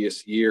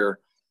previous year.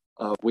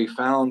 We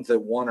found that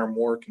one or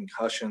more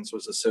concussions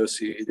was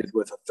associated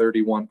with a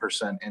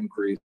 31%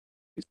 increase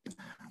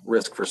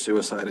risk for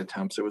suicide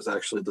attempts. It was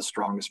actually the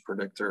strongest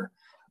predictor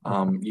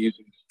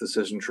using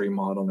decision tree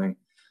modeling.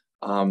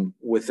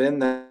 Within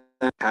that,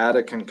 had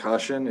a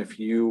concussion, if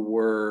you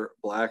were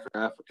Black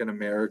or African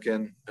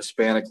American,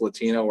 Hispanic,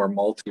 Latino, or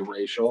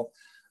multiracial,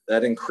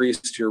 that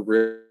increased your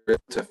risk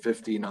to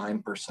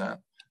 59%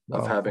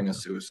 of having a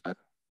suicide.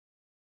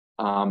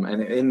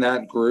 And in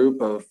that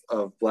group of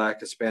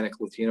Black,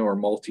 Hispanic, Latino, or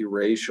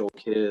multiracial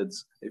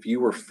kids, if you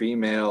were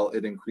female,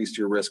 it increased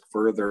your risk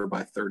further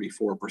by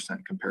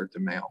 34% compared to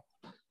male.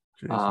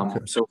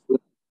 So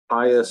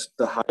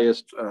the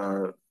highest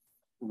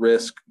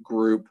risk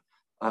group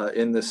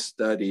in this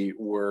study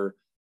were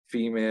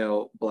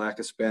female, Black,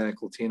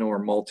 Hispanic, Latino, or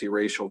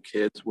multiracial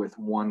kids with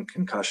one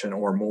concussion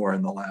or more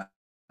in the lab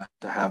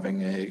to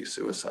having a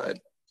suicide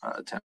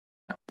attempt.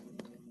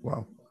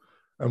 Wow.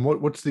 And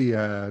what's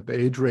the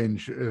age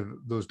range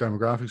of those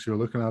demographics you're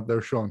looking at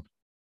there, Sean?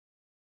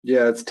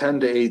 Yeah, it's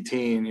 10 to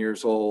 18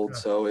 years old. Yeah.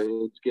 So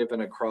it's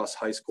given across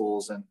high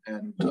schools and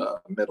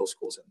middle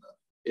schools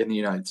in the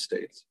United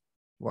States.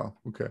 Wow.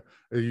 Okay.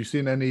 Are you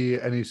seeing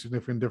any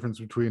significant difference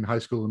between high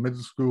school and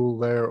middle school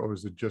there, or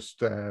is it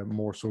just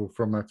more so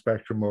from that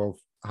spectrum of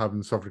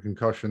having suffered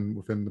concussion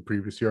within the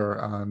previous year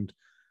and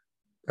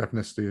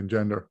ethnicity and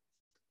gender?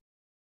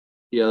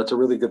 Yeah, that's a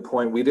really good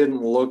point. We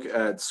didn't look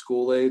at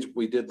school age.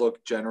 We did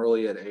look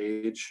generally at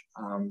age.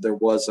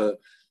 It was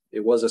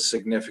a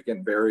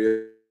significant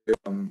variance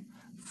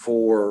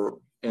for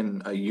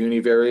in a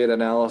univariate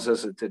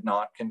analysis. It did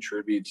not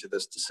contribute to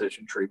this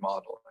decision tree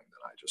modeling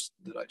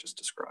that I just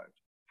described.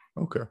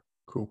 Okay,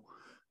 cool.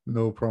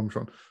 No problem,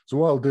 Sean. So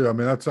what I'll do, I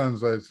mean, that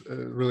sounds like a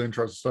really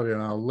interesting study,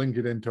 and I'll link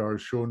it into our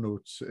show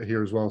notes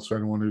here as well, so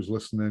anyone who's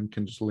listening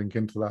can just link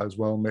into that as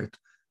well, mate.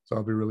 So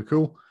that'll be really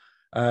cool.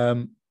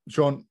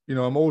 Sean,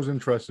 I'm always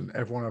interested in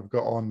everyone I've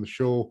got on the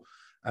show,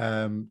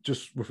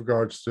 just with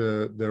regards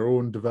to their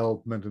own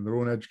development and their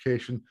own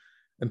education.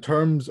 In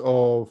terms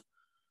of,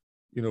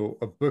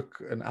 a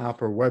book, an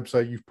app, or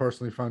website you've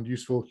personally found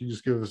useful, can you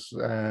just give us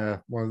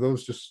one of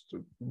those, just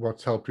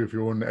what's helped you with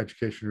your own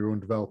education, your own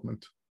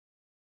development?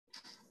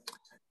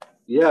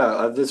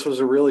 Yeah, this was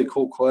a really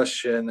cool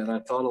question, and I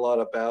thought a lot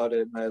about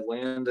it, and I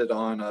landed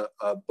on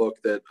a book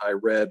that I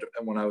read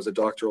when I was a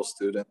doctoral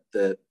student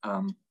that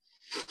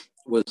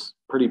was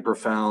pretty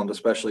profound,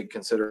 especially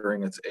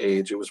considering its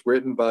age. It was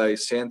written by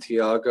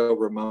Santiago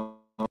Ramon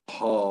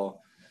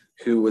Hall,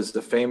 who was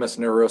the famous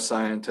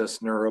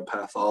neuroscientist,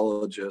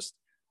 neuropathologist,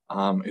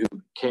 who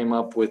came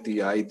up with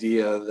the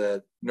idea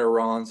that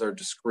neurons are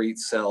discrete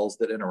cells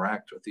that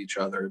interact with each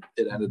other.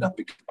 It ended up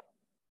becoming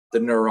the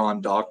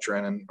neuron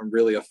doctrine and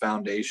really a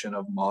foundation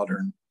of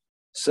modern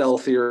cell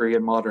theory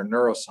and modern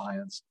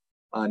neuroscience.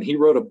 And he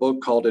wrote a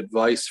book called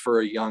Advice for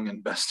a Young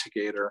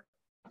Investigator.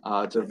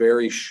 It's a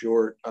very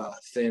short,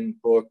 thin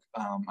book.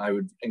 I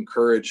would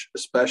encourage,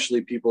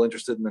 especially people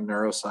interested in the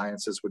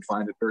neurosciences would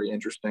find it very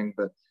interesting,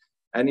 but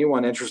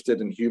anyone interested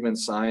in human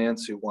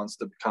science who wants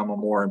to become a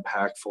more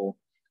impactful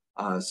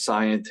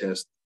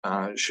scientist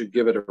should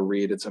give it a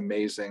read. It's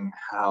amazing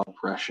how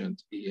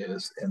prescient he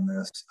is in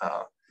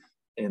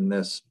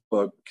this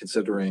book,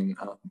 considering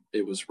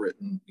it was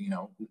written,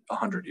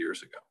 100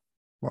 years ago.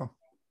 Wow,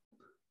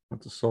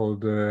 that's a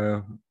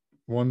solid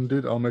one,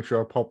 dude. I'll make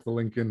sure I pop the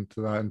link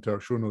into our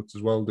show notes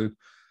as well, dude.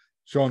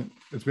 Sean,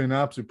 it's been an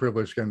absolute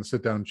privilege again to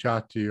sit down and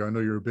chat to you. I know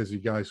you're a busy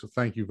guy, so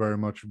thank you very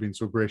much for being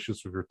so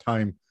gracious with your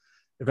time.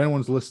 If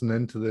anyone's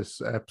listening to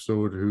this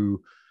episode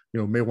who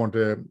may want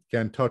to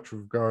get in touch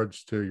with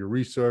regards to your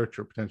research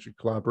or potential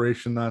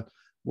collaboration,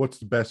 what's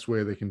the best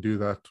way they can do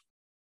that?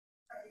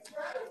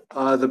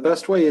 The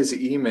best way is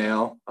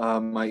email.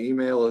 My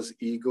email is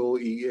eagle,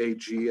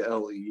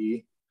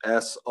 EAGLE,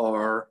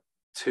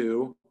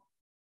 SR2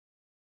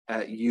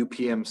 at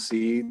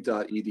upmc.edu.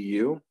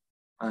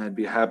 I'd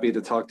be happy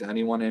to talk to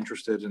anyone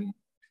interested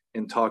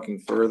in talking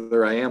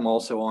further. I am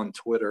also on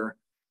Twitter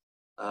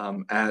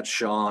at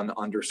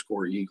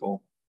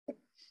Sean_Eagle.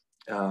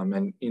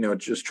 And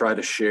just try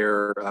to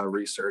share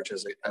research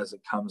as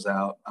it comes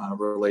out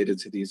related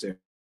to these areas.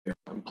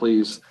 And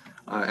please,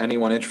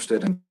 anyone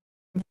interested in,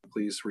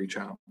 please reach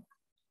out.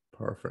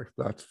 Perfect.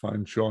 That's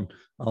fine, Sean.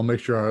 I'll make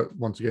sure,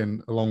 once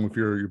again, along with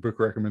your book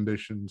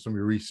recommendations, some of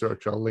your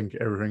research, I'll link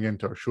everything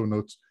into our show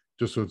notes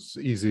just so it's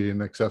easy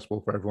and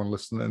accessible for everyone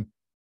listening.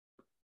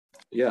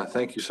 Yeah,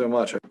 thank you so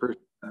much. I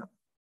appreciate that.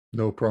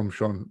 No problem,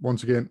 Sean.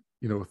 Once again,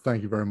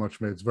 thank you very much,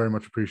 mate. It's very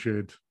much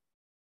appreciated.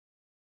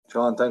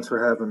 Sean, thanks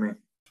for having me.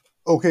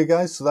 Okay,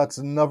 guys, so that's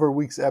another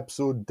week's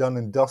episode done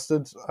and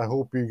dusted. I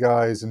hope you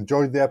guys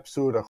enjoyed the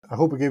episode. I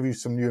hope it gave you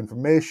some new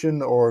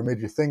information or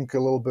made you think a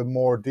little bit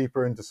more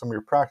deeper into some of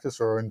your practice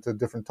or into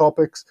different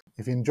topics.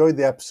 If you enjoyed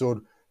the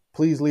episode,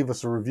 please leave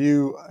us a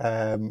review.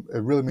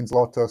 It really means a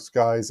lot to us,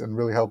 guys, and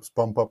really helps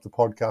bump up the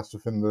podcast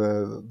within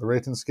the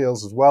rating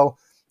scales as well.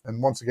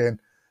 And once again,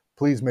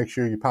 please make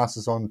sure you pass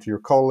this on to your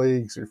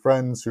colleagues, your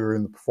friends who are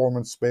in the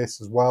performance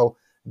space as well,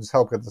 and just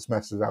help get this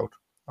message out.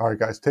 All right,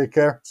 guys, take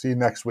care. See you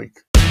next week.